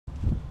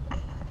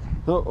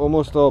Oh,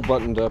 almost all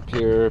buttoned up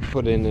here.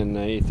 Put in an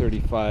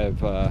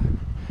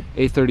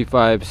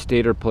A35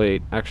 stator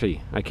plate.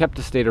 Actually, I kept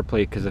the stator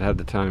plate because it had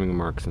the timing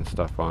marks and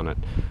stuff on it.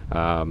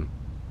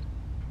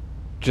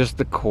 Just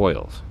the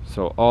coils.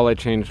 So all I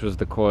changed was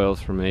the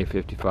coils from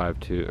A55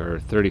 to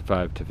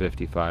 35 to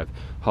 55.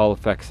 Hall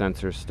effect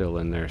sensors still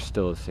in there,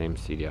 still the same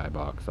CDI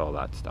box, all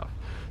that stuff.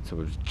 So it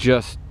was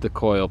just the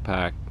coil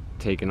pack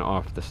taken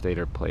off the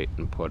stator plate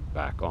and put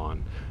back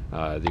on.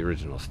 The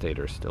original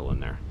stator is still in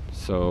there.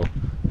 So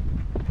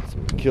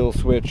kill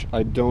switch.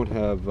 I don't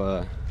have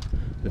the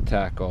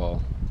tack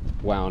all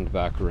wound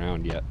back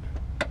around yet,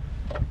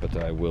 but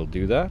I will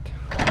do that.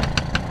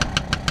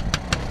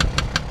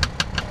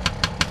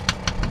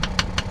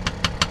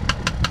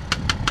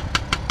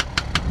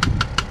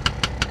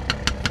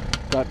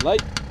 Got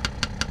light,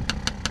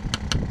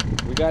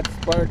 we got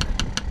spark,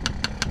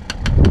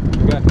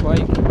 we got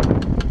bike,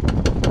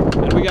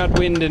 and we got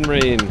wind and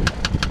rain.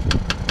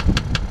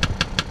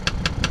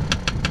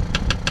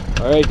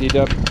 Alright,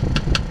 DW.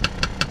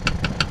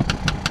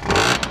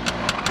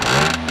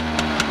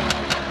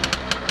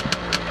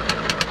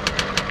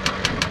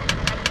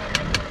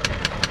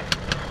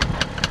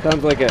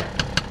 Sounds like a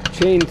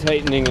chain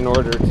tightening in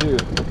order too.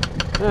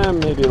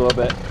 Maybe a little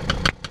bit.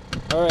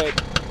 Alright.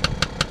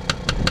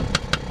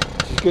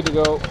 She's good to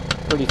go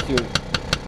pretty soon.